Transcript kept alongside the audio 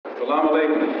Assalamu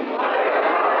alaikum.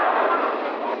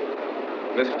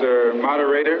 Mr.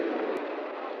 Moderator,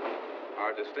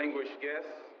 our distinguished guests,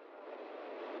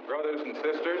 brothers and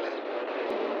sisters,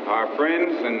 our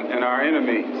friends and our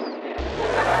enemies.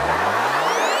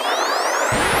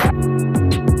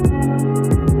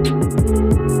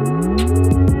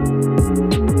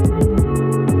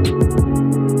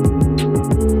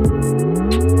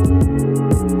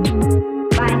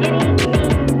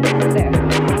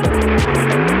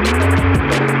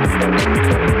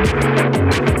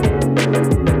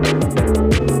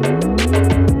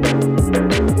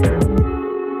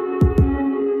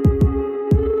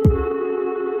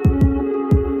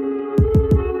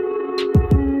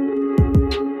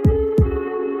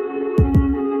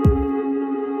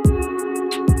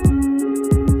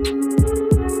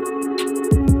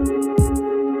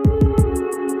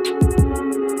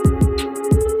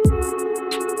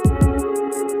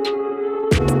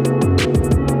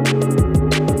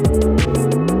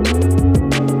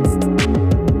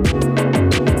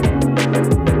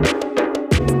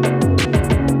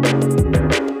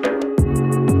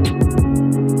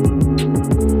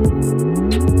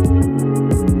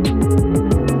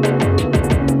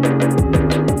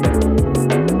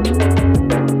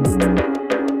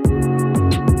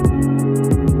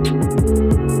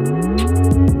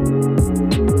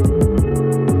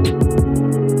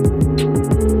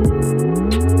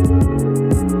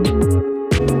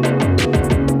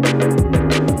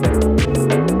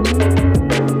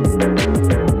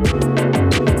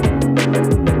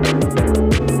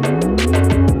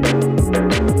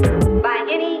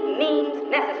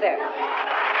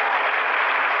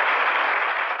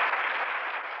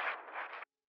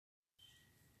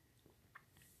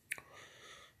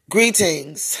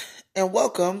 Greetings and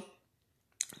welcome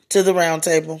to the Round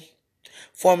Table,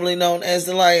 formerly known as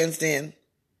the Lion's Den.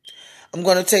 I'm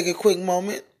going to take a quick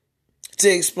moment to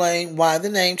explain why the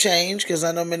name changed, because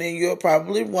I know many of you are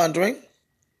probably wondering.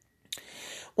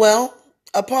 Well,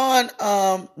 upon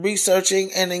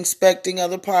researching and inspecting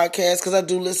other podcasts, because I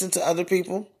do listen to other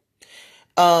people,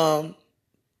 I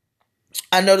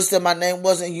noticed that my name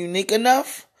wasn't unique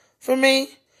enough for me.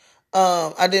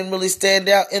 I didn't really stand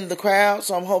out in the crowd,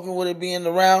 so I'm hoping with it being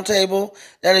the round table,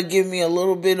 that'll give me a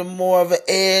little bit more of an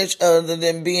edge other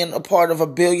than being a part of a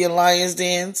billion Lions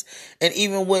Dens. And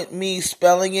even with me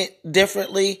spelling it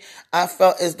differently, I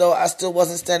felt as though I still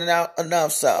wasn't standing out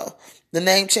enough. So the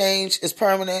name change is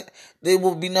permanent. It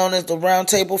will be known as the Round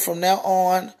Table from now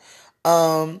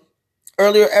on.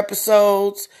 Earlier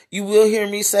episodes, you will hear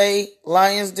me say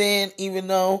Lion's Den, even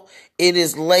though it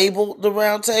is labeled the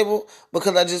Round Table,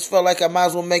 because I just felt like I might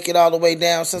as well make it all the way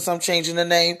down since I'm changing the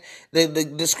name. The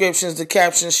descriptions, the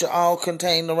captions should all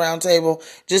contain the Round Table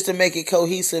just to make it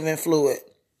cohesive and fluid.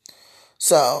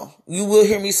 So you will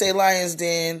hear me say Lion's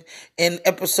Den in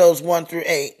episodes 1 through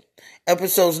 8.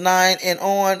 Episodes 9 and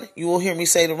on, you will hear me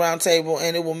say the Round Table,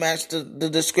 and it will match the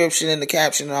description and the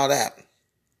caption and all that.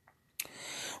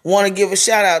 Want to give a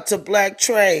shout out to Black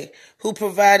Trey, who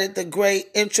provided the great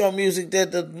intro music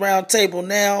that the Round Table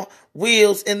now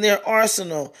wields in their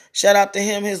arsenal. Shout out to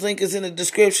him. His link is in the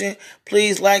description.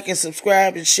 Please like and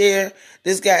subscribe and share.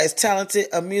 This guy is talented,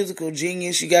 a musical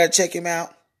genius. You got to check him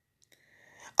out.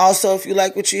 Also, if you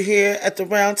like what you hear at the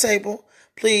Round Table,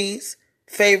 please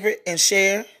favorite and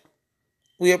share.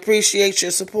 We appreciate your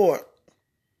support.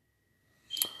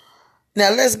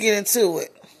 Now let's get into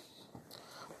it.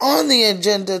 On the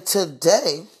agenda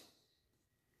today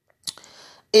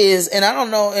is, and I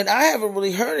don't know, and I haven't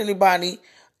really heard anybody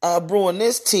brewing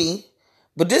this tea,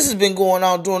 but this has been going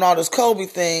on during all this Kobe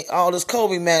thing, all this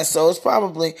Kobe mess, so it's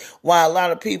probably why a lot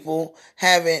of people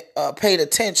haven't paid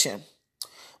attention.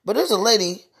 But there's a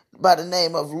lady by the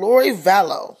name of Lori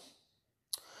Vallow.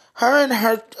 Her and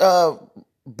her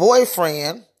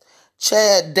boyfriend,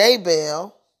 Chad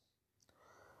Daybell,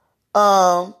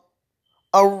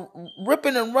 are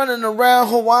ripping and running around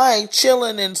Hawaii,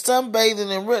 chilling and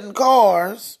sunbathing in renting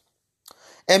cars.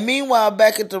 And meanwhile,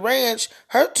 back at the ranch,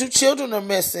 her 2 children are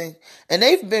missing. And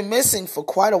they've been missing for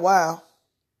quite a while.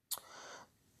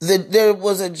 There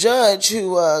was a judge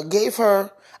who gave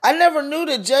her... I never knew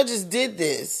that judges did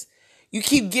this. You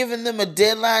keep giving them a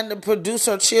deadline to produce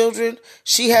her children.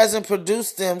 She hasn't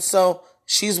produced them, so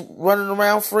she's running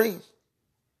around free.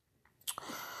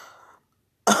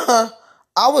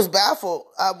 I was baffled.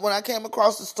 When I came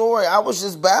across the story, I was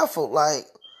just baffled.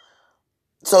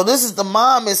 So this is the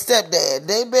mom and stepdad.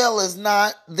 Daybell is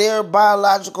not their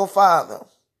biological father.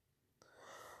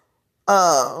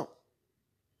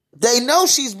 They know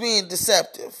she's being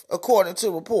deceptive, according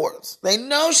to reports. They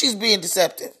know she's being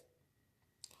deceptive.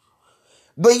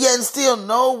 But yet still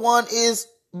no one is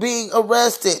being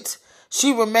arrested.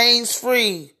 She remains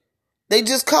free. They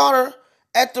just caught her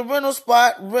at the rental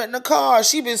spot renting a car.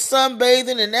 She been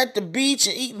sunbathing and at the beach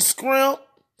and eating scrimp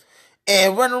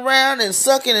and running around and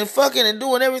sucking and fucking and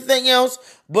doing everything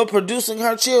else but producing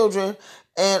her children.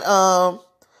 And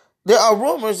there are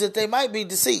rumors that they might be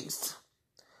deceased.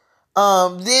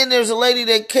 Then there's a lady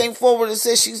that came forward and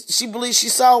said she believes she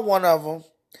saw one of them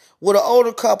with an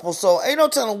older couple. So ain't no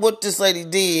telling what this lady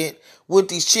did with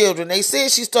these children. They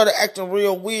said she started acting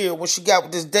real weird when she got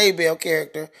with this Daybell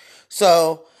character.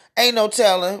 So ain't no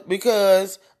telling,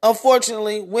 because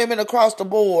unfortunately, women across the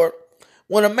board,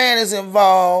 when a man is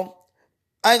involved,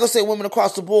 I ain't gonna say women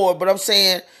across the board, but I'm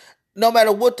saying no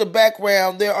matter what the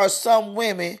background, there are some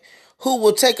women who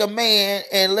will take a man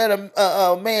and let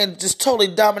a man just totally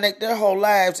dominate their whole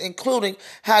lives, including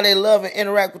how they love and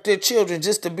interact with their children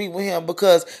just to be with him,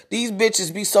 because these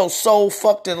bitches be so soul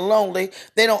fucked and lonely.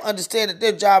 They don't understand that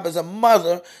their job as a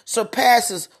mother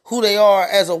surpasses who they are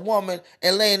as a woman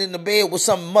and laying in the bed with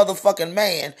some motherfucking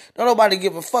man. Don't nobody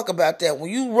give a fuck about that.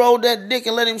 When you roll that dick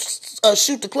and let him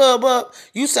shoot the club up,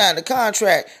 you signed a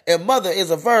contract, and mother is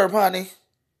a verb, honey.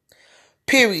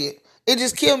 Period. It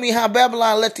just killed me how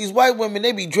Babylon let these white women,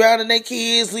 they be drowning their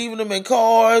kids, leaving them in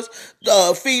cars,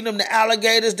 feeding them to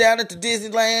alligators down to the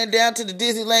Disneyland.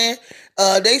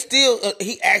 They still,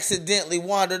 he accidentally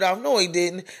wandered off. No, he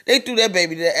didn't. They threw that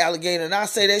baby to the alligator, and I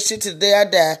say that shit to the day I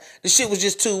die. The shit was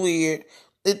just too weird.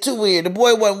 It's too weird. The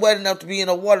boy wasn't wet enough to be in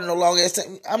the water no longer.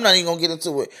 I'm not even going to get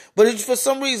into it. But for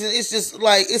some reason, it's just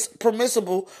like, it's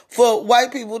permissible for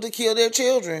white people to kill their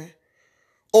children.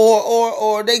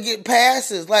 Or they get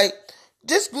passes. Like,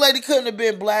 this lady couldn't have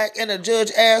been black, and a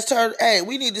judge asked her, hey,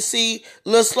 we need to see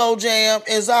Lil Slow Jam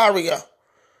and Zaria,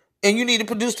 and you need to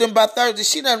produce them by Thursday.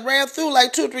 She done ran through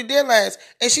like 2 or 3 deadlines,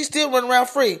 and she still running around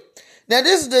free. Now,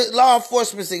 this is the law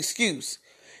enforcement's excuse.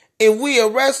 If we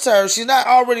arrest her, she's not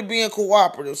already being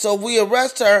cooperative. So if we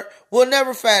arrest her, we'll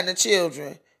never find the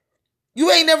children. You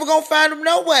ain't never gonna find them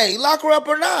no way, lock her up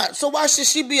or not. So why should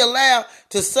she be allowed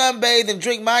to sunbathe and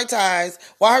drink Mai Tais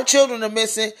while her children are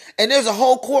missing, and there's a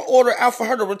whole court order out for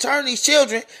her to return these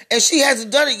children, and she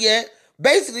hasn't done it yet,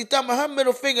 basically thumbing her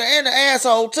middle finger and the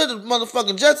asshole to the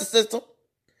motherfucking justice system.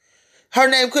 Her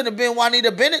name couldn't have been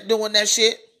Juanita Bennett doing that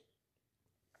shit.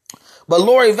 But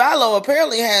Lori Vallow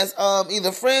apparently has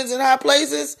either friends in high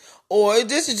places, or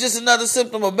this is just another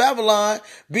symptom of Babylon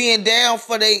being down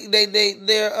for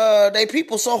their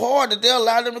people so hard that they'll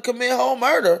allow them to commit whole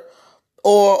murder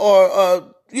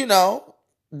or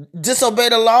disobey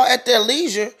the law at their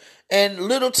leisure, and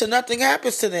little to nothing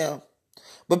happens to them.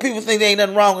 But people think there ain't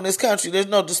nothing wrong in this country. There's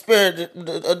no disparity,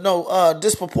 no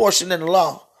disproportion in the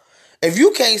law. If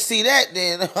you can't see that,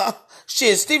 then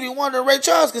shit, Stevie Wonder and Ray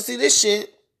Charles can see this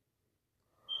shit.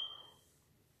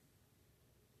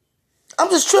 I'm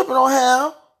just tripping on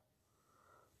how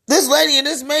this lady and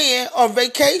this man are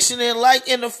vacationing like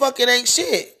in the fucking ain't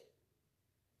shit.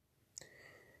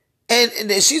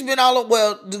 And she's been all over.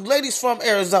 Well, the lady's from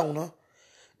Arizona.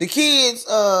 The kids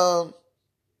are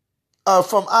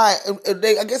from I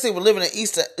guess they were living in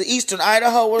eastern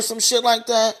Idaho or some shit like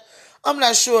that. I'm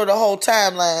not sure the whole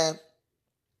timeline.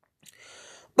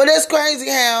 But it's crazy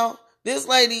how this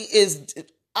lady is.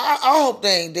 I hope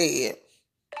they ain't dead.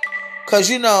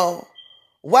 Cause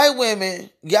white women,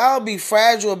 y'all be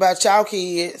fragile about y'all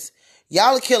kids.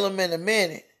 Y'all kill them in a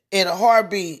minute, in a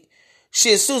heartbeat.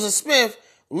 Shit, Susan Smith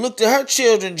looked at her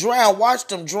children drown, watched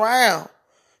them drown.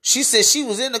 She said she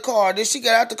was in the car, then she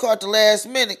got out the car at the last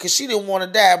minute because she didn't want to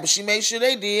die, but she made sure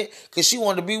they did because she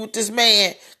wanted to be with this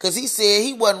man because he said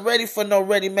he wasn't ready for no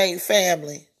ready-made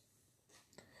family.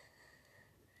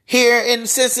 Here in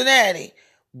Cincinnati,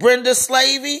 Brenda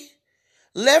Slavey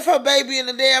left her baby in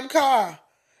the damn car.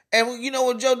 And you know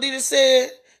what Joe Dita said?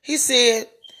 He said,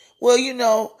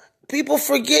 well, people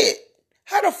forget.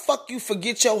 How the fuck you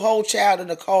forget your whole child in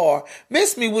the car?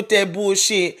 Miss me with that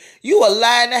bullshit. You a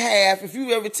lie and a half if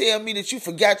you ever tell me that you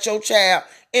forgot your child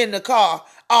in the car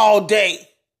all day.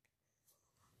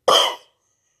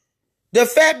 The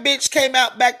fat bitch came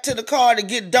out back to the car to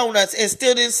get donuts and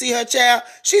still didn't see her child.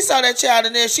 She saw that child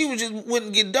in there. She was just went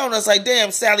and get donuts like,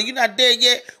 damn, Sally, you not dead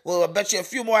yet? Well, I bet you a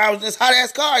few more hours in this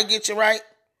hot-ass car will get you right.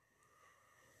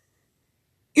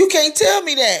 You can't tell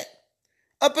me that.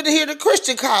 Up in here, the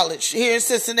Christian college here in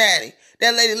Cincinnati,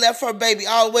 that lady left her baby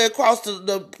all the way across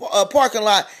the parking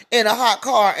lot in a hot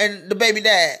car, and the baby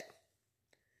died.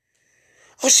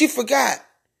 Oh, she forgot.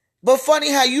 But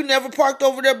funny how you never parked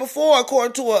over there before,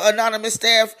 according to an anonymous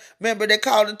staff member that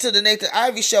called into the Nathan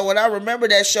Ivey show. And I remember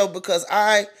that show because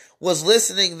I was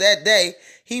listening that day.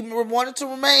 He wanted to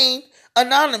remain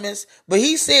anonymous, but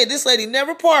he said this lady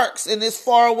never parks in this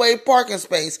faraway parking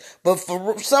space. But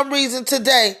for some reason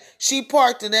today, she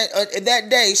parked in that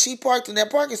day, she parked in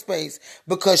that parking space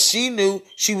because she knew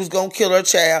she was going to kill her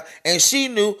child and she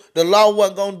knew the law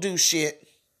wasn't going to do shit.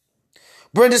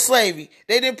 Brenda Slavey,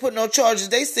 they didn't put no charges.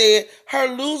 They said her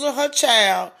losing her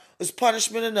child was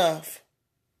punishment enough.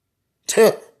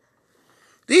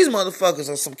 These motherfuckers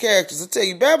are some characters. I tell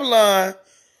you, Babylon,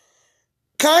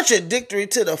 contradictory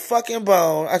to the fucking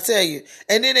bone. I tell you.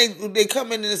 And then they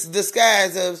come in this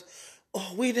disguise of,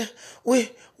 oh,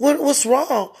 what's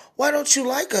wrong? Why don't you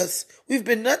like us? We've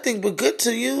been nothing but good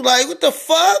to you. Like, what the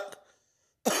fuck?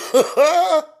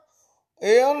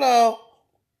 Hell no.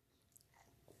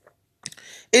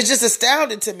 It's just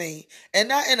astounding to me, and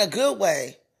not in a good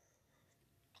way.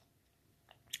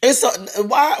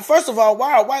 First of all,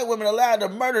 why are white women allowed to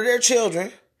murder their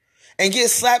children and get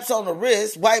slaps on the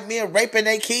wrist? White men raping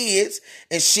their kids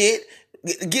and shit,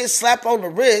 get slapped on the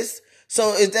wrist.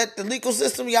 So is that the legal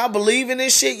system? Y'all believe in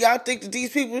this shit? Y'all think that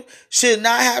these people should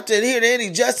not have to adhere to any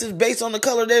justice based on the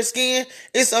color of their skin?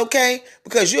 It's okay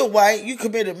because you're white, you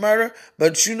committed murder,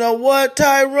 but you know what,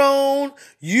 Tyrone?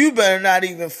 You better not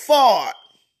even fart.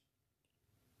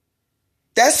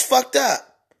 That's fucked up.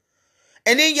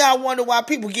 And then y'all wonder why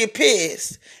people get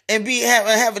pissed and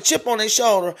have a chip on their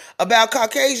shoulder about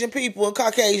Caucasian people and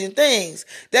Caucasian things.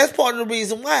 That's part of the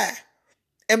reason why.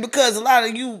 And because a lot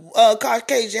of you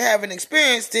Caucasian haven't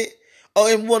experienced it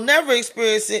and will never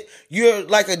experience it, you're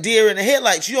like a deer in the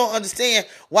headlights. You don't understand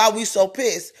why we so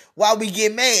pissed, why we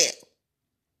get mad,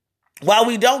 why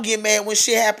we don't get mad when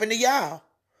shit happen to y'all.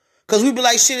 Because we be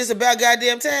like, shit, it's about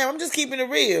goddamn time. I'm just keeping it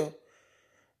real.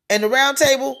 And the round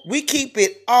table, we keep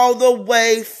it all the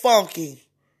way funky.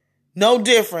 No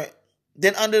different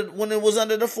than when it was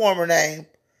under the former name.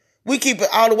 We keep it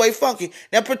all the way funky.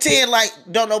 Now pretend like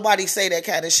don't nobody say that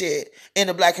kind of shit in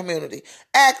the black community.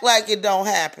 Act like it don't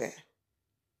happen.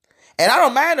 And I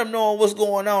don't mind them knowing what's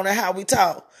going on and how we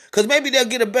talk. Because maybe they'll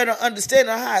get a better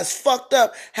understanding of how it's fucked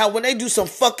up. How when they do some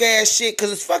fuck ass shit,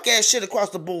 because it's fuck ass shit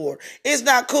across the board. It's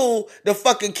not cool to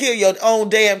fucking kill your own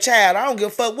damn child. I don't give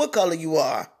a fuck what color you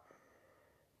are.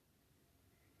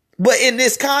 But in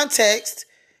this context,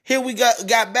 here we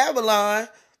got Babylon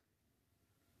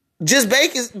just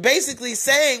basically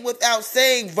saying without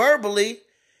saying verbally,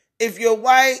 if you're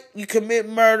white, you commit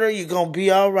murder, you're going to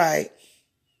be all right.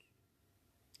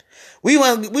 We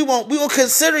will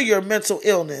consider your mental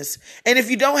illness. And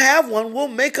if you don't have one, we'll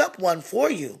make up one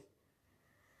for you.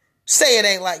 Say it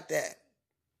ain't like that.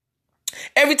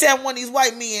 Every time one of these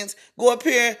white men go up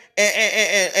here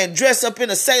and dress up in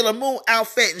a Sailor Moon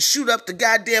outfit and shoot up the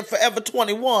goddamn Forever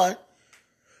 21,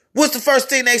 what's the first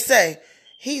thing they say?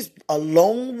 He's a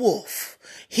lone wolf.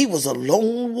 He was a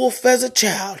lone wolf as a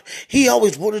child. He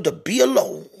always wanted to be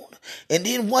alone. And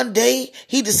then one day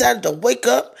he decided to wake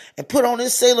up and put on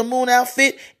his Sailor Moon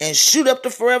outfit and shoot up the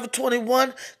Forever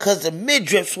 21 because the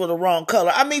midriffs were the wrong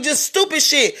color. I mean, just stupid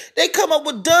shit. They come up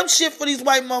with dumb shit for these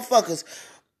white motherfuckers.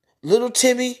 Little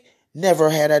Timmy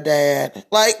never had a dad.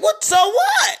 Like, what? So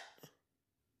what?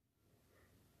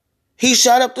 He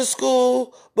shot up the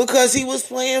school because he was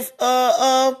playing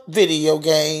video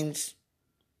games.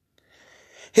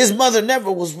 His mother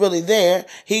never was really there.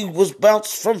 He was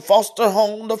bounced from foster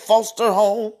home to foster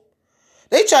home.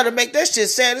 They try to make that shit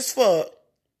sad as fuck.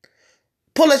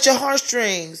 Pull at your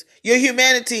heartstrings, your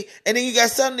humanity, and then you got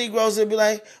some Negroes that be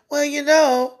like, well, you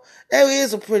know, that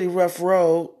is a pretty rough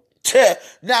road.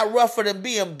 Not rougher than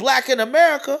being black in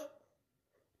America.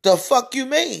 The fuck you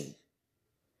mean?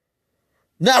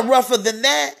 Not rougher than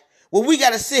that. Well, we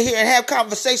got to sit here and have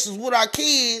conversations with our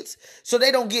kids so they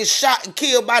don't get shot and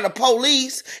killed by the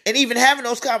police. And even having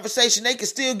those conversations, they can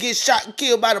still get shot and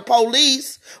killed by the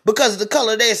police because of the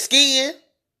color of their skin.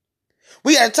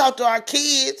 We got to talk to our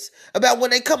kids about when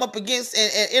they come up against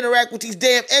and interact with these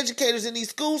damn educators in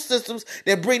these school systems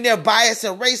that bring their bias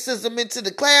and racism into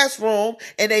the classroom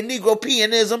and their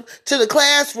Negro-peonism to the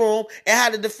classroom and how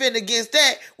to defend against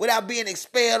that without being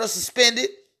expelled or suspended.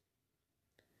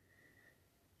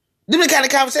 These are the kind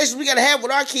of conversations we got to have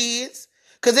with our kids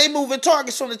because they moving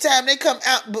targets from the time they come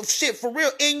out, but shit, for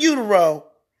real, in utero.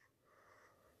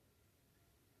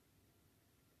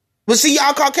 But see,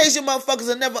 y'all Caucasian motherfuckers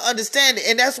will never understand it.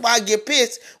 And that's why I get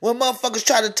pissed when motherfuckers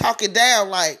try to talk it down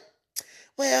like,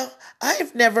 well,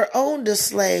 I've never owned a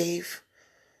slave.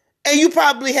 And you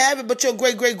probably haven't, but your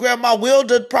great-great-grandma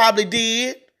Wilda probably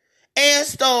did. And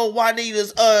stole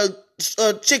Juanita's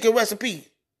chicken recipe.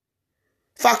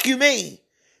 Fuck you mean?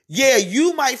 Yeah,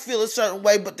 you might feel a certain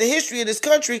way, but the history of this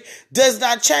country does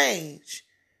not change.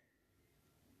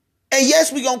 And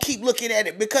yes, we're going to keep looking at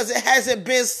it because it hasn't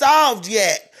been solved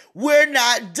yet. we're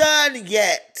not done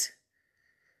yet.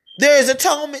 There is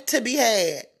atonement to be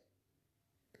had.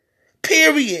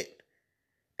 Period.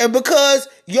 And because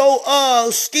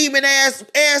your scheming ass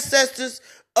ancestors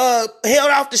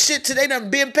held off the shit till they done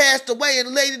been passed away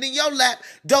and laid it in your lap,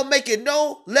 don't make it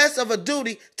no less of a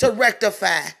duty to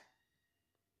rectify.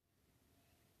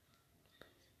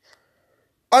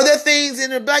 Are there things in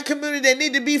the black community that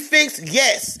need to be fixed?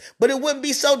 Yes. But it wouldn't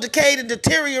be so decayed and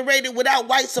deteriorated without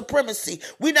white supremacy.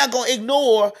 We're not going to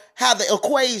ignore how the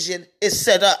equation is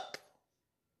set up.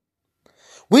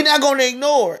 We're not going to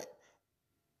ignore it.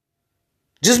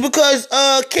 Just because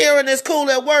Karen is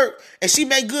cool at work and she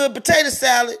make good potato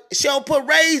salad, she don't put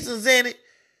raisins in it,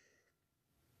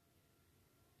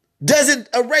 doesn't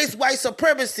erase white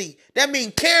supremacy. That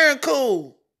means Karen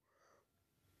cool.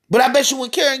 But I bet you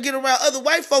when Karen get around other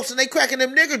white folks and they cracking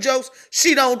them nigger jokes,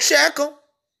 she don't check them.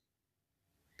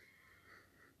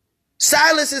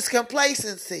 Silence is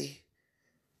complacency.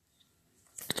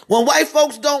 When white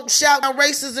folks don't shout out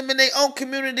racism in their own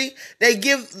community, they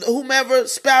give whomever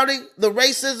spouting the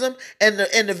racism and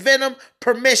the venom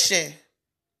permission.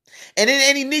 And then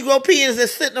any Negro peons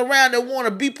that's sitting around that want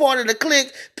to be part of the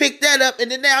clique, pick that up and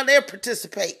then now they're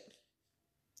participate.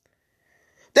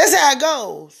 That's how it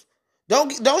goes.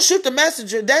 Don't shoot the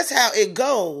messenger. That's how it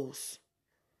goes.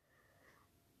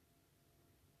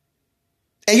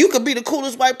 And you could be the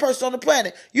coolest white person on the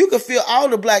planet. You could feel all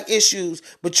the black issues,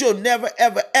 but you'll never,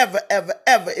 ever, ever, ever,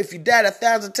 ever, if you died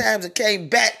 1,000 times and came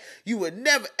back, you would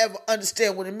never, ever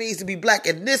understand what it means to be black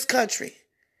in this country.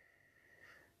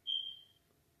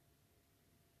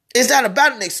 It's not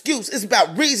about an excuse. It's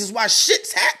about reasons why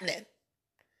shit's happening.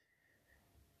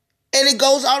 And it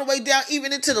goes all the way down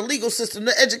even into the legal system,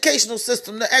 the educational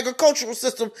system, the agricultural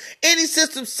system. Any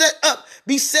system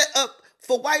be set up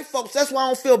for white folks. That's why I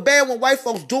don't feel bad when white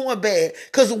folks doing bad.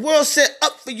 Because the world's set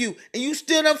up for you. And you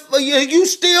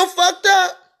still fucked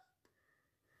up.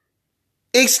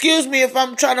 Excuse me if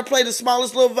I'm trying to play the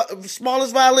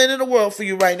smallest violin in the world for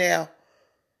you right now.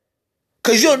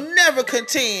 Because you'll never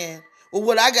contend with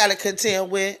what I got to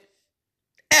contend with.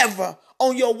 Ever.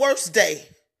 On your worst day.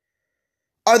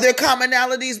 Are there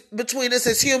commonalities between us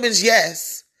as humans?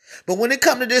 Yes. But when it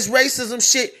comes to this racism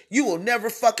shit, you will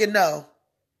never fucking know.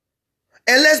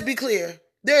 And let's be clear.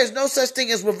 There is no such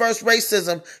thing as reverse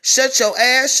racism. Shut your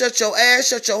ass, shut your ass,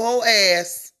 shut your whole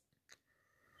ass.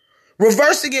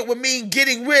 Reversing it would mean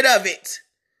getting rid of it.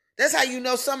 That's how you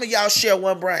know some of y'all share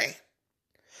one brain.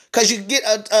 Because you get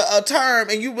a term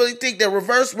and you really think that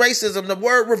reverse racism, the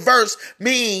word reverse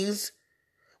means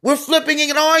we're flipping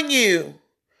it on you.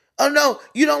 Oh no,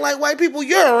 you don't like white people?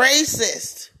 You're a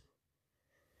racist.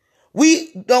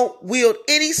 We don't wield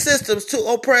any systems to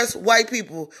oppress white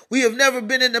people. We have never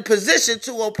been in a position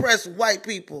to oppress white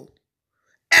people.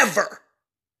 Ever.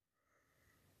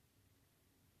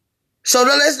 So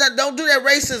don't do that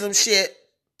racism shit.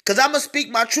 Because I'm going to speak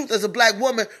my truth as a black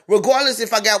woman, regardless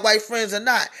if I got white friends or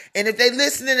not. And if they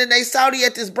listening and they Saudi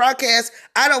at this broadcast,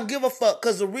 I don't give a fuck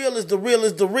because the real is the real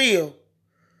is the real.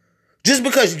 Just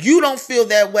because you don't feel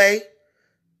that way,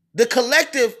 the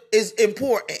collective is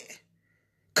important.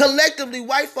 Collectively,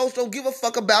 white folks don't give a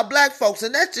fuck about black folks.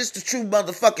 And that's just the true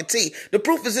motherfucking tea. The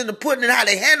proof is in the pudding and how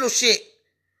they handle shit.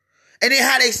 And then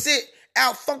how they sit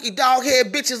out funky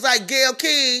dog-head bitches like Gayle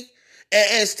King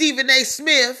and Stephen A.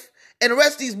 Smith and the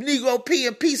rest of these Negro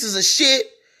peeing pieces of shit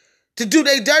to do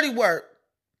their dirty work.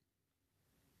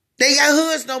 They ain't got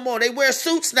hoods no more. They wear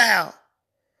suits now.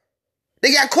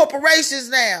 They got corporations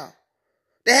now.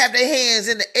 They have their hands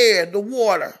in the air, the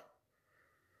water.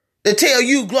 They tell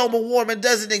you global warming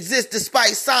doesn't exist despite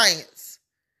science.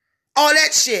 All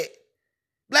that shit.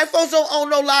 Black folks don't own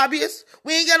no lobbyists.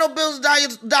 We ain't got no bills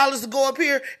of dollars to go up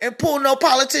here and pull no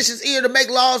politicians' ear to make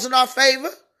laws in our favor.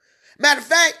 Matter of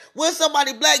fact, when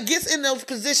somebody black gets in those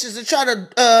positions and try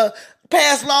to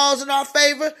pass laws in our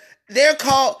favor, they're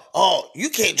called, oh, you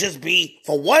can't just be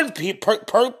for one people.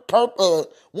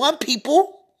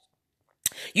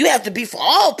 You have to be for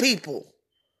all people.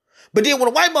 But then when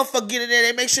a white motherfucker get in there,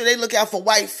 they make sure they look out for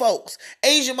white folks.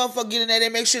 Asian motherfucker get in there, they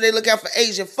make sure they look out for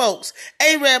Asian folks.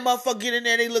 Arab motherfucker get in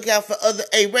there, they look out for other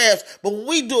Arabs. But when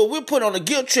we do it, we put on a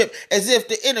guilt trip as if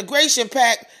the integration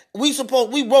pact, we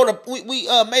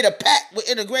made a pact with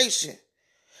integration.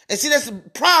 And see, that's the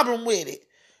problem with it.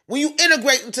 When you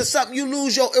integrate into something, you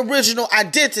lose your original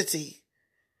identity.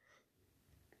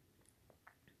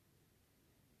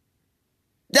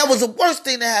 That was the worst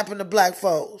thing that happened to black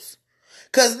folks.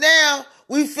 Because now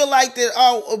we feel like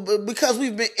that, because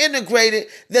we've been integrated,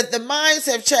 that the minds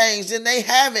have changed and they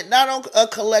haven't, not on a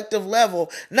collective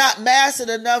level, not massive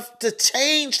enough to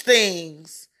change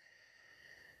things.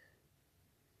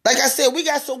 Like I said, we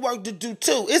got some work to do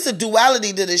too. It's a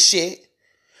duality to this shit.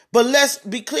 But let's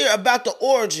be clear about the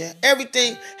origin.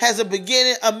 Everything has a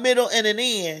beginning, a middle, and an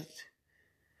end.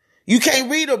 You can't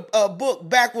read a book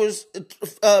backwards,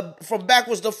 from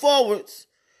backwards to forwards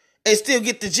and still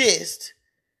get the gist.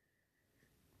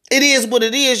 It is what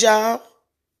it is, y'all.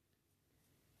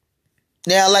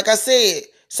 Now, like I said,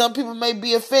 some people may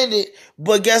be offended,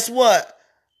 but guess what?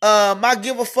 My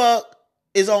give a fuck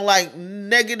is on like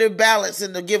negative balance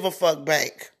in the give a fuck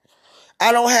bank.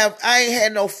 I ain't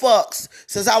had no fucks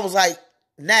since I was like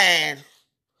 9.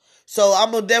 So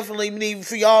I'm gonna definitely need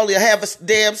for y'all to have a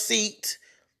damn seat.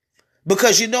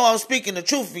 Because you know I'm speaking the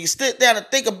truth. If you sit down and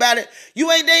think about it, they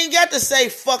ain't got to say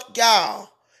fuck y'all.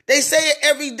 They say it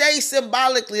every day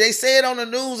symbolically. They say it on the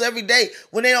news every day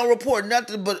when they don't report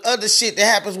nothing but other shit that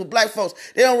happens with black folks.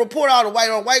 They don't report all the white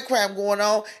on white crime going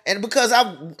on. And because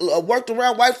I've worked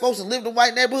around white folks and lived in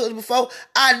white neighborhoods before,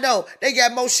 I know they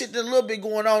got more shit than a little bit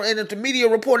going on. And if the media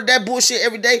reported that bullshit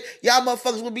every day, y'all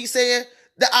motherfuckers would be saying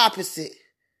the opposite.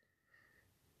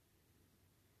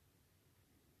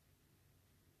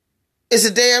 It's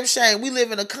a damn shame. We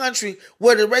live in a country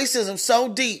where the racism's so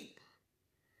deep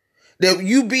that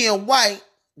you being white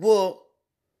will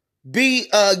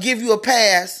give you a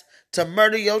pass to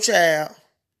murder your child,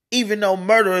 even though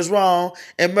murder is wrong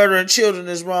and murdering children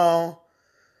is wrong.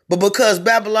 But because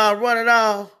Babylon run it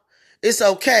all, it's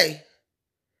okay.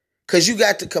 Because you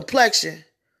got the complexion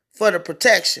for the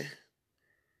protection.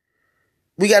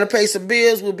 We got to pay some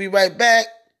bills. We'll be right back.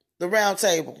 The round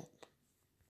table.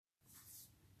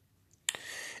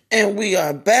 And we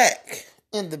are back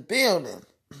in the building.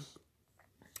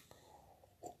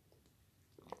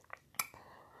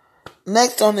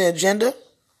 Next on the agenda,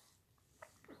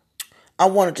 I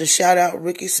wanted to shout out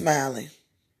Rickey Smiley.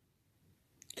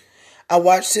 I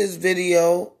watched his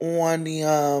video on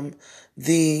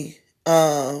the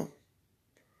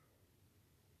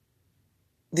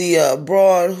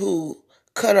broad who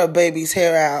cut her baby's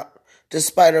hair out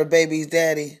despite her baby's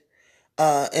daddy.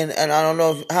 And I don't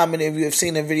know how many of you have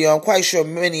seen the video. I'm quite sure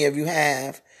many of you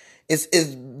have. It's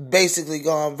basically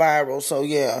gone viral. So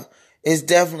yeah, it's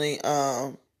definitely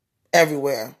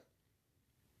everywhere.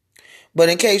 But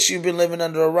in case you've been living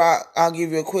under a rock, I'll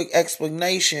give you a quick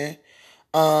explanation.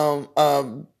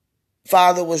 Father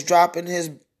was dropping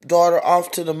his daughter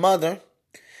off to the mother,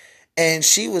 and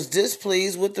she was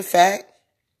displeased with the fact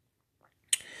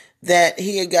that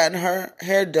he had gotten her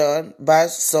hair done by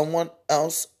someone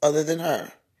else other than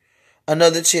her.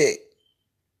 Another chick.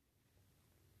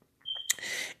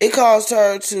 It caused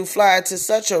her to fly into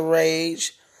such a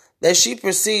rage that she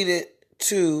proceeded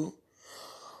to,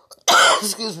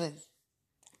 excuse me,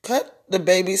 cut the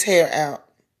baby's hair out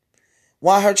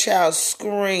while her child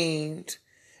screamed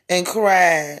and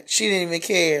cried. She didn't even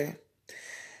care.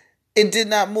 It did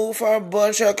not move her,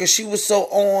 budge her, because she was so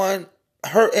on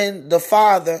hurting the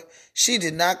father. She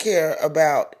did not care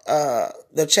about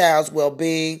the child's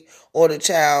well-being or the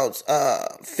child's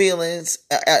feelings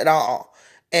at all.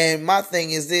 And my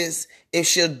thing is this: if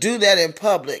she'll do that in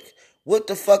public, what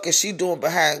the fuck is she doing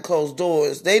behind closed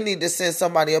doors? They need to send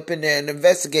somebody up in there and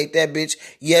investigate that bitch.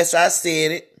 Yes, I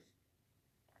said it.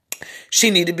 She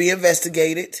need to be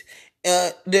investigated.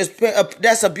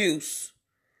 That's abuse.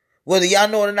 Whether y'all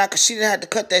know it or not, because she didn't have to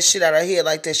cut that shit out of her head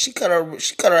like that. She cut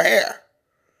her hair.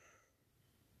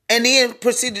 And then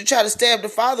proceeded to try to stab the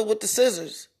father with the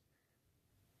scissors.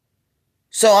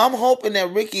 So I'm hoping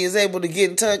that Rickey is able to get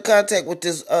in contact with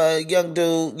this young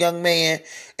man,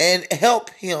 and help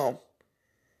him.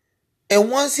 And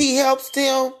once he helps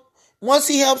him,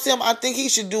 I think he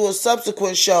should do a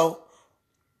subsequent show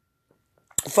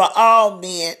for all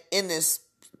men in this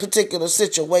particular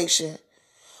situation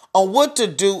on what to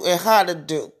do and how to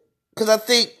do. Because I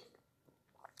think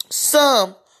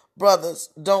some brothers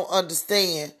don't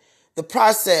understand the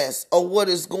process of what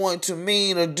it's going to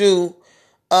mean or do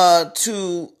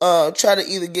to try to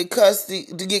either get custody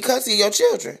of your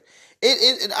children.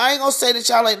 I ain't gonna say that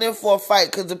y'all ain't there for a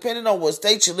fight, because depending on what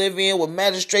state you live in, what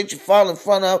magistrate you fall in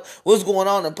front of, what's going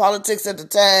on in politics at the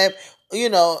time,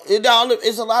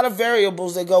 it's a lot of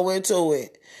variables that go into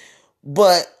it.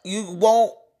 But you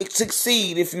won't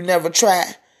succeed if you never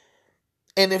try.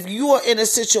 And if you are in a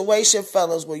situation,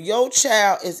 fellas, where your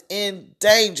child is in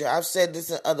danger, I've said this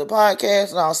in other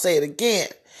podcasts and I'll say it again,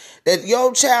 that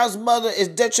your child's mother is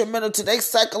detrimental to their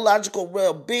psychological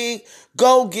well-being,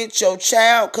 go get your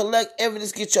child, collect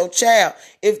evidence, get your child.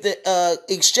 If the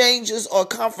exchanges are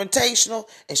confrontational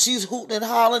and she's hooting and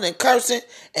hollering and cursing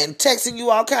and texting you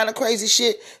all kind of crazy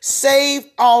shit, save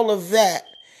all of that.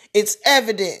 It's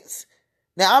evidence.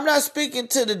 Now, I'm not speaking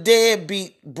to the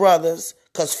deadbeat brothers,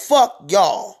 because fuck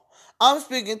y'all. I'm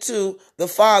speaking to the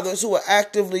fathers who are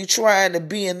actively trying to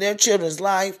be in their children's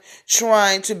life,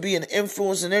 trying to be an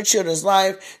influence in their children's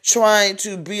life, trying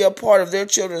to be a part of their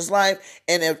children's life,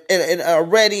 and are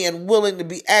ready and willing to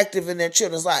be active in their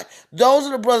children's life. Those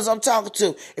are the brothers I'm talking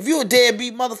to. If you a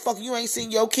deadbeat motherfucker, you ain't seen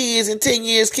your kids in 10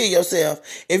 years, kill yourself.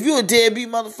 If you a deadbeat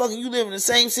motherfucker, you live in the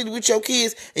same city with your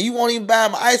kids, and you won't even buy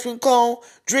them an ice cream cone,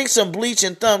 drink some bleach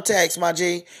and thumbtacks, my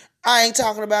G. I ain't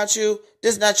talking about you.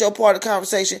 This is not your part of the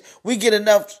conversation. We get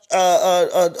enough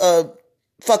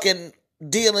fucking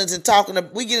dealings and talking.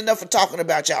 We get enough for talking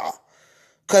about y'all.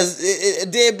 Because a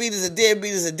deadbeat is a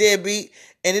deadbeat is a deadbeat.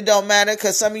 And it don't matter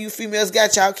because some of you females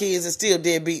got y'all kids and still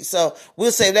deadbeat. So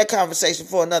we'll save that conversation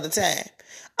for another time.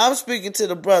 I'm speaking to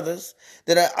the brothers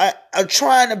that are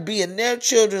trying to be in their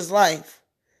children's life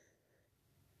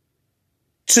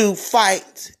to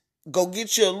fight. Go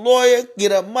get you a lawyer,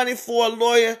 get up money for a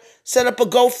lawyer, set up a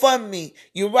GoFundMe.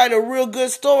 You write a real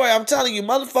good story. I'm telling you,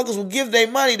 motherfuckers will give their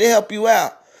money to help you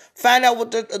out. Find out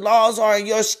what the laws are in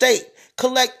your state.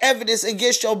 Collect evidence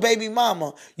against your baby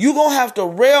mama. You gonna have to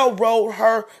railroad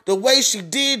her the way she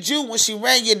did you when she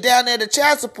ran you down there to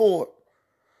child support.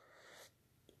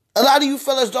 A lot of you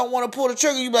fellas don't want to pull the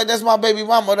trigger. You be like, that's my baby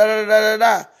mama, da da da da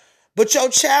da. But your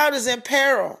child is in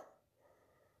peril.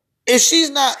 If she's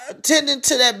not tending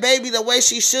to that baby the way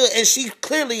she should, and she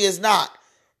clearly is not.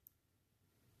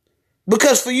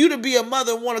 Because for you to be a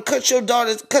mother and want to cut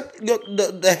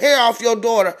the hair off your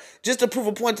daughter just to prove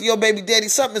a point to your baby daddy,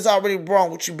 something is already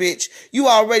wrong with you, bitch. You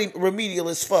already remedial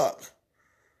as fuck.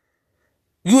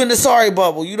 You in the sorry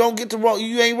bubble. You don't get to roll.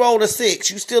 You ain't rolled a 6.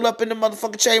 You still up in the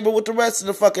motherfucking chamber with the rest of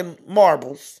the fucking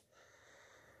marbles.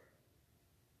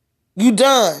 You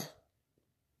done.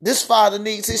 This father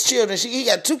needs his children. He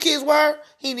got 2 kids with her.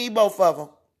 He need both of them.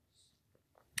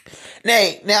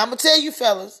 Now I'm going to tell you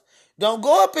fellas, don't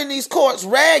go up in these courts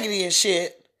raggedy and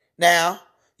shit. Now,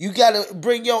 you got to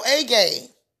bring your A game.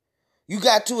 You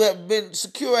got to have been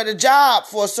secure at a job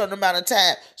for a certain amount of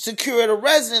time. Secure at a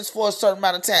residence for a certain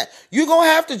amount of time. You're going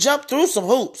to have to jump through some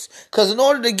hoops. Because in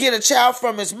order to get a child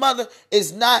from his mother,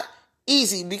 it's not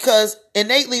easy. Because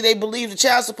innately they believe the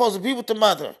child's supposed to be with the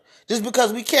mother. Just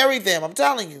because we carry them, I'm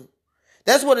telling you.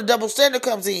 That's where the double standard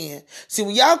comes in. See,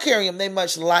 when y'all carry them, they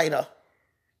much lighter.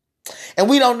 And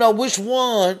we don't know which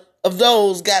one of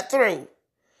those got through.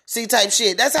 See, type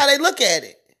shit. That's how they look at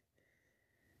it.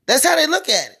 That's how they look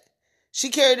at it. She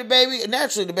carried the baby.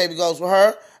 Naturally, the baby goes with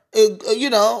her.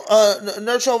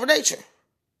 Nurture over nature.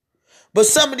 But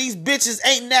some of these bitches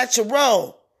ain't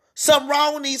natural. Something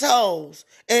wrong with these hoes.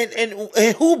 And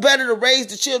who better to raise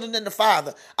the children than the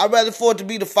father? I'd rather for it to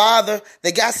be the father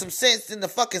that got some sense in the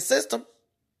fucking system.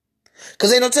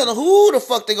 Because they don't tell them who the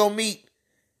fuck they gonna meet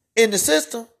in the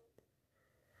system.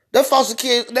 That foster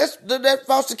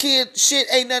kid shit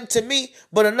ain't nothing to me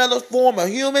but another form of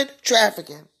human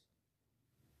trafficking.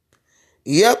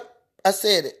 Yep, I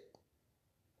said it.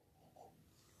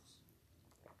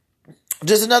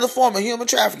 Just another form of human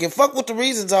trafficking. Fuck what the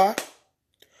reasons are.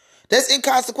 That's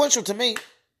inconsequential to me.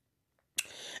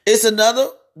 It's another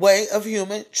way of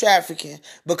human trafficking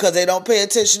because they don't pay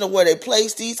attention to where they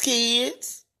place these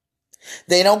kids.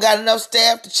 They don't got enough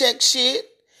staff to check shit.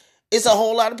 It's a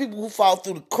whole lot of people who fall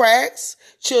through the cracks.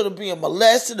 Children being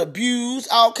molested, abused,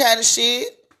 all kind of shit.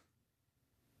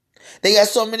 They got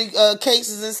so many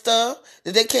cases and stuff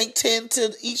that they can't tend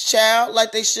to each child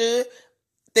like they should.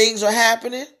 Things are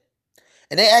happening.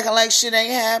 And they acting like shit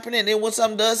ain't happening. And then when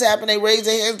something does happen, they raise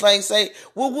their hands like say,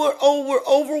 well, we're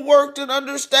overworked and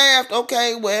understaffed.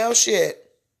 Okay, well,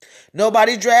 shit.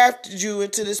 Nobody drafted you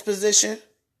into this position.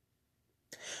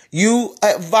 You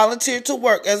volunteered to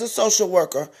work as a social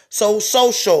worker. So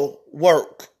social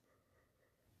work.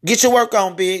 Get your work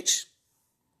on, bitch.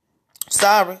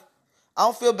 Sorry. I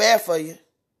don't feel bad for you.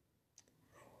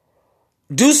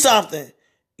 Do something.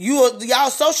 Y'all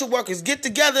social workers, get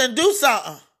together and do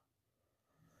something.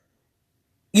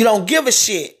 You don't give a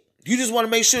shit. You just want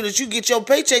to make sure that you get your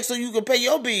paycheck so you can pay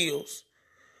your bills.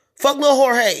 Fuck little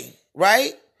Jorge,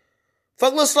 right?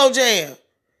 Fuck little Slow Jam.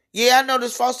 Yeah, I know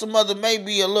this foster mother may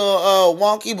be a little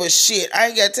wonky, but shit, I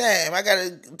ain't got time. I got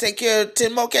to take care of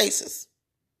 10 more cases.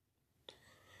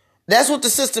 That's what the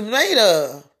system made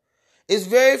of. It's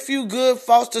very few good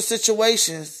foster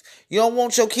situations. You don't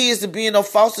want your kids to be in a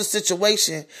foster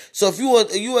situation. So if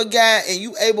you a guy and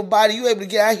you able-bodied, you able to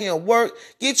get out here and work,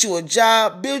 get you a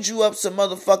job, build you up some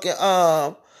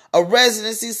motherfucking a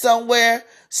residency somewhere,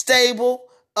 stable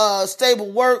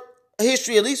work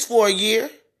history at least for a year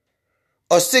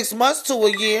or 6 months to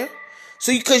a year.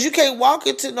 So because you can't walk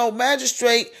into no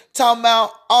magistrate talking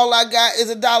about all I got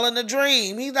is $1 in a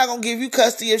dream. He's not gonna give you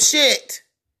custody of shit.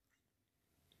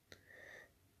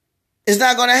 It's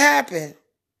not going to happen.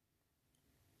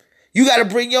 You got to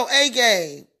bring your A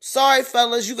game. Sorry,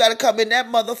 fellas, you got to come in that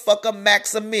motherfucker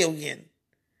Maximilian.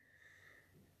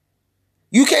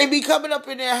 You can't be coming up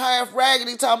in there half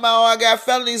raggedy talking about, oh, I got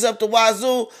felonies up the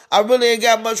wazoo. I really ain't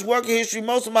got much working history.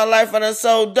 Most of my life I done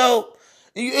sold dope.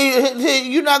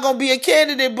 You're not going to be a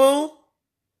candidate, boo.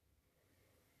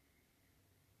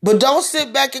 But don't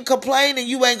sit back and complain and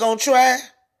you ain't going to try.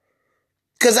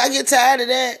 Because I get tired of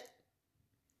that.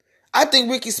 I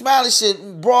think Rickey Smiley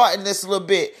should broaden this a little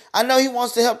bit. I know he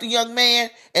wants to help the young man,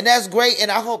 and that's great, and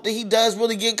I hope that he does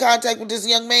really get in contact with this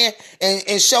young man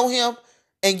and show him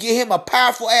and get him a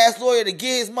powerful ass lawyer to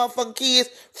get his motherfucking kids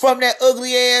from that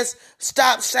ugly ass,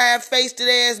 stop sign faced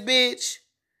ass bitch.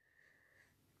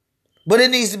 But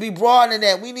it needs to be broader than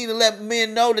that. We need to let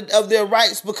men know of their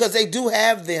rights because they do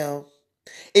have them.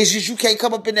 It's just you can't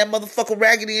come up in that motherfucker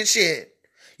raggedy and shit.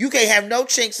 You can't have no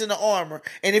chinks in the armor.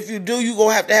 And if you do, you're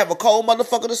going to have a cold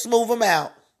motherfucker to smooth them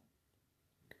out.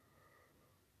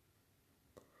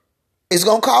 It's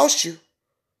going to cost you.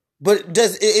 But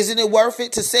isn't it worth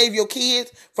it to save your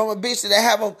kids from a bitch that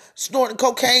have them snorting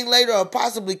cocaine later or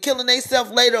possibly killing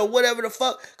themselves later or whatever the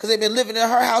fuck because they've been living in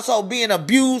her household being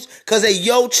abused because they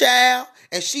your child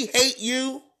and she hate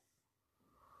you?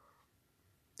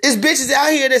 It's bitches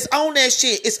out here that's on that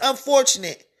shit. It's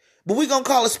unfortunate. But we gonna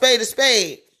call a spade a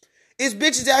spade. It's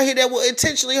bitches out here that will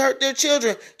intentionally hurt their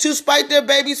children to spite their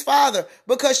baby's father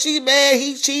because she mad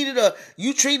he cheated her.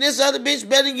 You treat this other bitch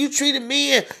better than you treated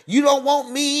me and you don't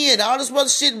want me and all this other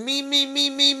shit.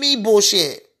 Me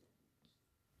bullshit.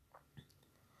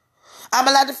 I'm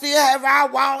allowed to feel however I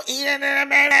want.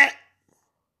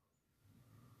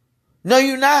 No,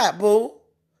 you're not, boo.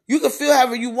 You can feel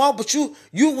however you want, but you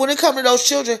when it comes to those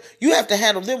children, you have to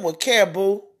handle them with care,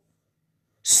 boo.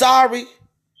 Sorry.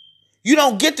 You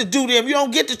don't get to do them. You don't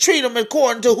get to treat them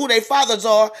according to who their fathers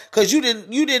are because you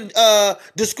didn't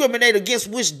discriminate against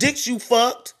which dicks you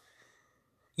fucked.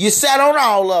 You sat on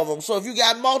all of them. So if you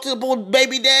got multiple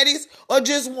baby daddies or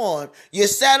just one, you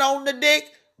sat on the dick,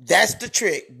 that's the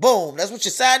trick. Boom. That's what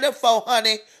you signed up for,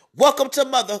 honey. Welcome to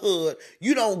motherhood.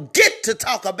 You don't get to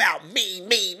talk about me.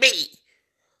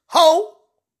 Ho.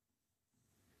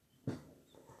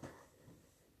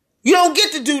 You don't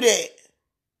get to do that.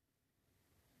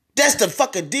 That's the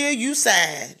fucking deal you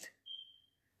signed.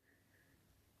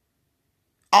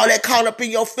 All that caught up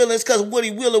in your feelings because what he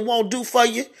will and won't do for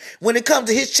you. When it comes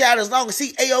to his child, as long as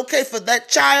he A-okay for that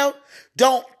child,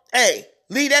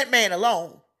 leave that man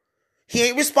alone. He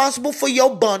ain't responsible for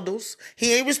your bundles.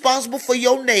 He ain't responsible for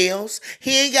your nails.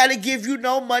 He ain't got to give you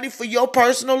no money for your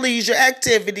personal leisure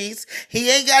activities. He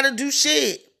ain't got to do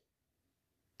shit.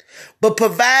 But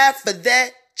provide for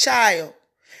that child.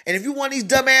 And if you want these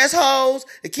dumb ass hoes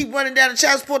to keep running down the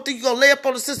child support, think you're going to lay up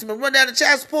on the system and run down the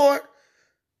child support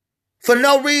for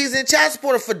no reason. Child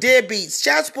support is for deadbeats.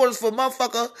 Child support is for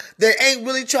motherfucker that ain't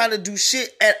really trying to do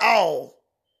shit at all.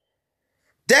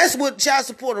 That's what child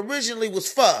support originally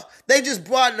was for. They just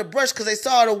broadened the brush because they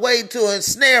saw a way to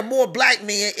ensnare more black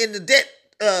men in the debt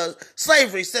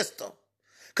slavery system.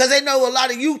 Because they know a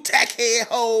lot of you tackhead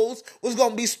hoes was going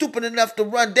to be stupid enough to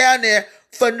run down there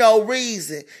for no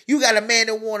reason. You got a man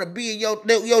that want to be in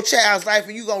your child's life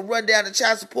and you going to run down the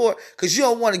child support because you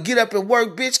don't want to get up and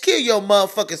work, bitch. Kill your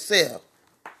motherfucking self.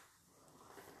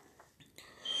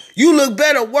 You look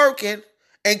better working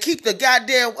and keep the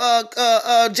goddamn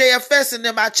JFS and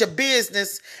them out your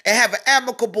business and have an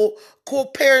amicable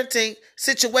co-parenting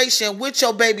situation with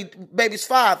your baby's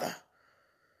father.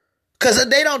 Because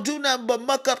they don't do nothing but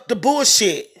muck up the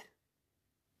bullshit.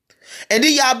 And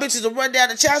then y'all bitches will run down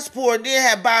the child support and then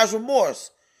have buyer's remorse.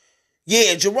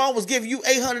 Yeah, Jerome was giving you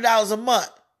 $800 a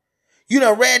month. You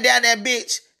done ran down that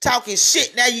bitch talking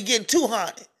shit. Now you getting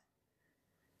 $200.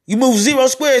 You move 0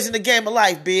 squares in the game of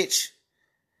life, bitch.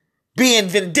 Being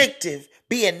vindictive.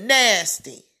 Being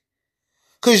nasty.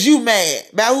 Because you mad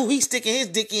about who he sticking his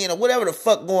dick in or whatever the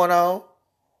fuck going on.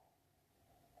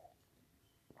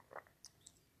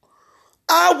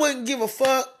 I wouldn't give a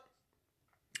fuck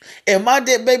if my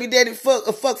baby daddy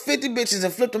fucked 50 bitches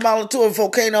and flipped them all into a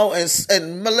volcano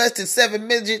and molested 7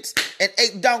 midgets and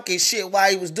 8 donkeys shit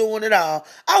while he was doing it all.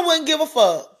 I wouldn't give a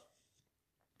fuck.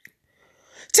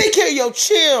 Take care of your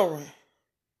children.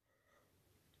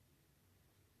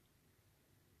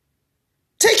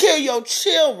 Take care of your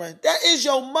children. That is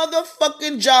your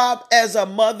motherfucking job as a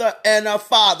mother and a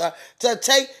father. To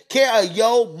take care of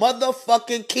your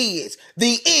motherfucking kids.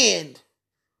 The end.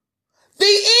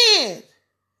 The end.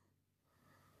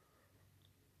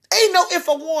 Ain't no if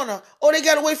I wanna. Oh, they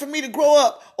gotta wait for me to grow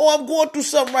up. Oh, I'm going through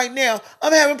something right now.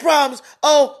 I'm having problems.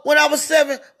 Oh, when I was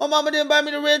 7, my mama didn't buy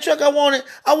me the red truck I wanted.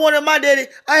 I wanted my daddy.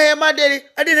 I had my daddy.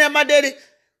 I didn't have my daddy.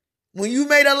 When you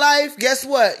made a life, guess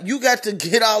what? You got to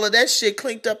get all of that shit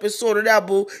cleaned up and sorted out,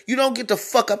 boo. You don't get to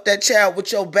fuck up that child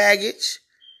with your baggage.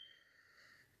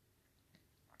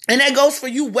 And that goes for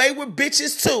you wayward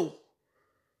bitches too.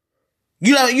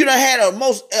 You done had a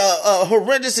most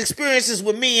horrendous experiences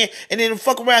with men, and then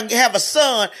fuck around and have a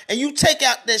son, and you take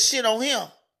out that shit on him.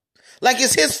 Like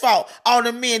it's his fault. All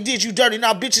the men did you dirty.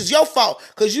 Now, bitch, it's your fault.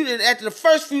 Because you didn't, after the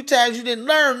first few times, you didn't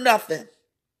learn nothing.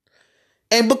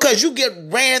 And because you get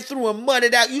ran through and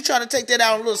mudded out, you trying to take that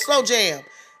out on a little slow jam.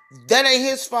 That ain't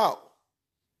his fault.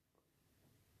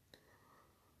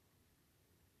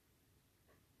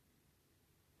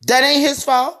 That ain't his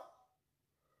fault.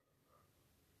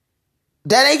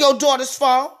 That ain't your daughter's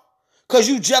fault. Cause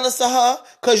you jealous of her.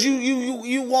 Cause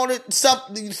you wanted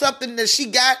something that she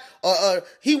got. Or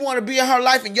he want to be in her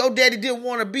life and your daddy didn't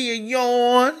want to be in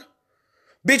yours.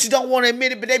 Bitch, you don't want to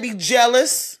admit it, but they be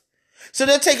jealous. So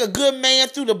they'll take a good man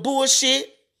through the bullshit.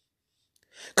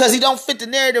 Cause he don't fit the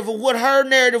narrative of what her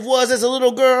narrative was as a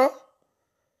little girl.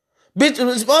 Bitch,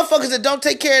 motherfuckers that don't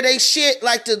take care of their shit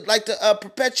like to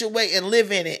perpetuate and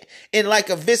live in it in like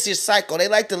a vicious cycle. They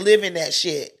like to live in that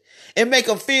shit. And make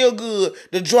them feel good.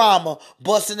 The drama,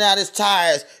 busting out his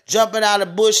tires, jumping out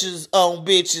of bushes on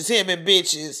bitches, him and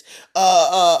bitches,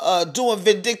 doing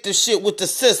vindictive shit with the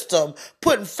system,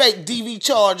 putting fake DV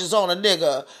charges on a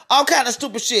nigga, all kind of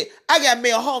stupid shit. I got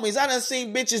male homies. I done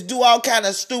seen bitches do all kind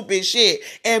of stupid shit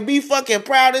and be fucking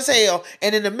proud as hell.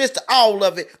 And in the midst of all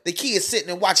of it, the kid sitting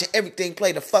and watching everything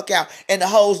play the fuck out, and the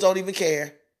hoes don't even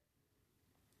care.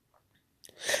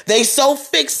 They so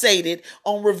fixated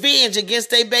on revenge against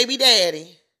their baby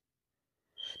daddy.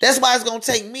 That's why it's going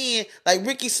to take men like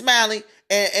Rickey, Smiley,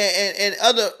 and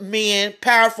other men,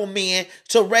 powerful men,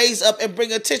 to raise up and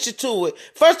bring attention to it.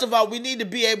 First of all, we need to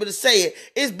be able to say it.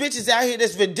 It's bitches out here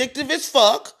that's vindictive as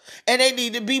fuck, and they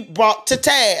need to be brought to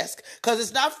task. Because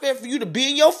it's not fair for you to be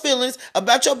in your feelings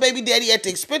about your baby daddy at the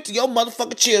expense of your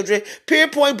motherfucking children.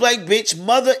 Period, point blank, bitch.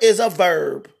 Mother is a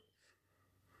verb.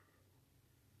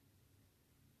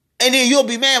 And then you'll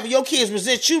be mad when your kids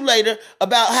resent you later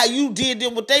about how you did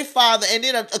them with their father, and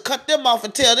then cut them off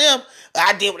and tell them,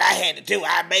 I did what I had to do.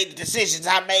 I made the decisions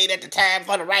I made at the time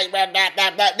for the right,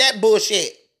 that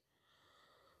bullshit.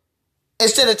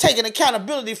 Instead of taking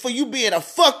accountability for you being a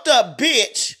fucked up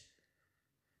bitch,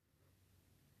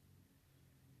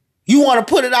 you want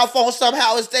to put it off on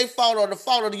somehow it's their fault or the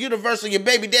fault of the universe or your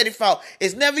baby daddy fault.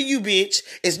 It's never you, bitch.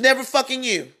 It's never fucking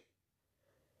you.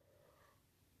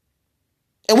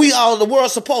 And the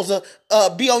world's supposed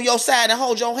to be on your side and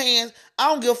hold your hands. I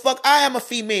don't give a fuck. I am a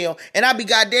female. And I'd be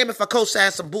goddamn if I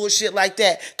co-sign some bullshit like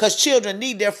that. Because children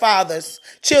need their fathers.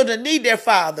 Children need their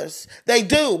fathers. They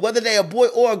do, whether they're a boy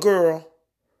or a girl.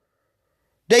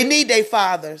 They need their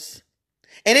fathers.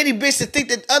 And any bitch that think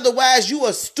that otherwise, you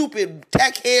a stupid,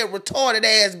 tackhead, retarded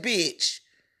ass bitch.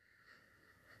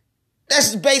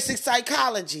 That's basic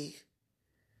psychology.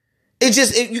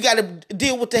 You got to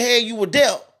deal with the hand you were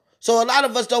dealt. So a lot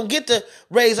of us don't get to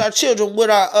raise our children with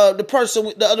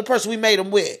the other person we made them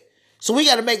with. So we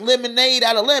got to make lemonade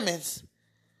out of lemons.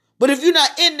 But if you're not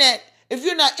in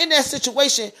that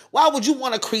situation, why would you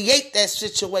want to create that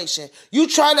situation? You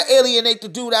try to alienate the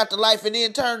dude out the life and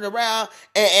then turn around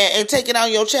and take it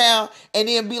on your child and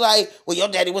then be like, well, your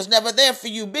daddy was never there for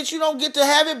you. Bitch, you don't get to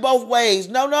have it both ways.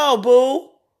 No, boo.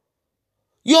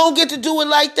 You don't get to do it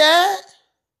like that.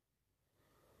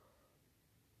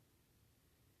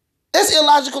 That's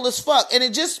illogical as fuck. And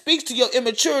it just speaks to your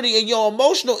immaturity and your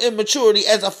emotional immaturity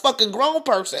as a fucking grown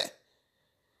person.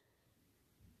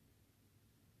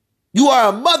 You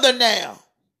are a mother now.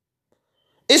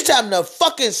 It's time to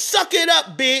fucking suck it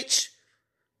up, bitch.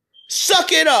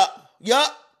 Suck it up.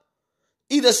 Yup.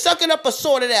 Either suck it up or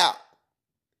sort it out.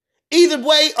 Either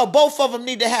way or both of them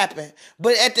need to happen.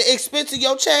 But at the expense of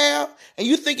your child, and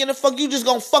you thinking the fuck you just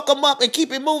gonna fuck them up and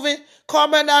keep it moving,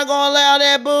 karma not gonna allow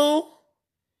that, boo.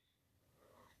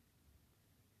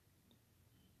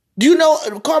 You know,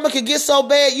 karma can get so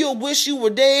bad, you'll wish you were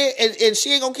dead, and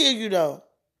she ain't gonna kill you, though.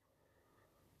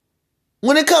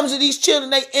 When it comes to these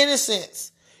children, they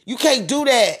innocents. You can't do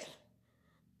that.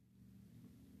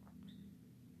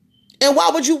 And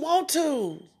why would you want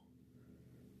to?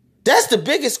 That's the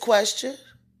biggest question.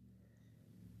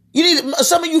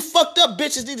 Some of you fucked up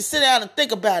bitches need to sit down and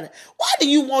think about it. Why do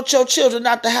you want your children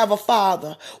not to have a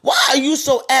father? Why are you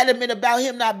so adamant about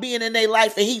him not being in their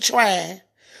life and he trying?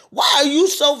 Why are you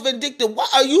so vindictive? Why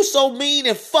are you so mean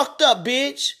and fucked up,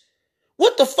 bitch?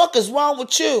 What the fuck is wrong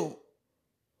with you?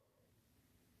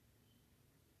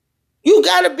 You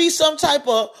gotta be some type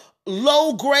of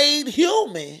low grade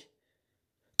human.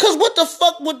 Cause what the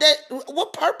fuck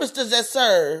what purpose does that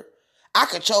serve? I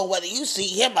control whether you see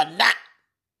him or not.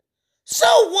 So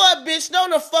what, bitch? No,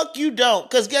 the fuck you don't.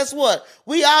 Cause guess what?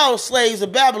 We all slaves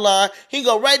of Babylon. He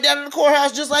go right down in the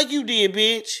courthouse just like you did,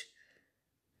 bitch.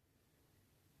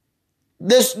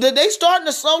 They starting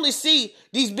to slowly see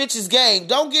these bitches game.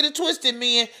 Don't get it twisted,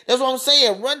 man. That's what I'm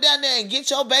saying. Run down there and get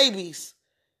your babies.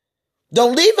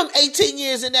 Don't leave them 18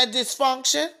 years in that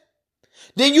dysfunction.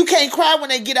 Then you can't cry when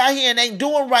they get out here and ain't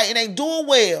doing right and ain't doing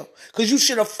well. Because you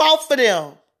should have fought for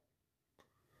them.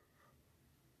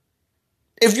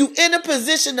 If you in a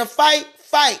position to fight,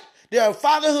 fight. There are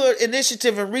fatherhood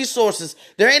initiative and resources.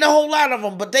 There ain't a whole lot of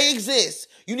them, but they exist.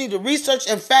 You need to research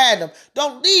and find them.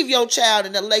 Don't leave your child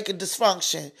in a lake of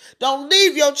dysfunction. Don't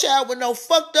leave your child with no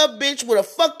fucked up bitch with a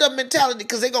fucked up mentality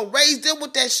because they going to raise them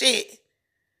with that shit.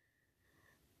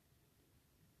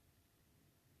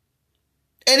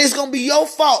 And it's going to be your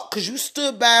fault because you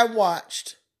stood by and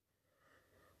watched.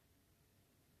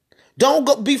 Don't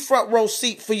go be front row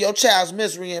seat for your child's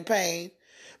misery and pain.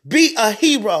 Be a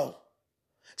hero.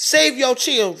 Save your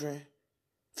children.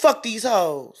 Fuck these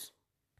hoes.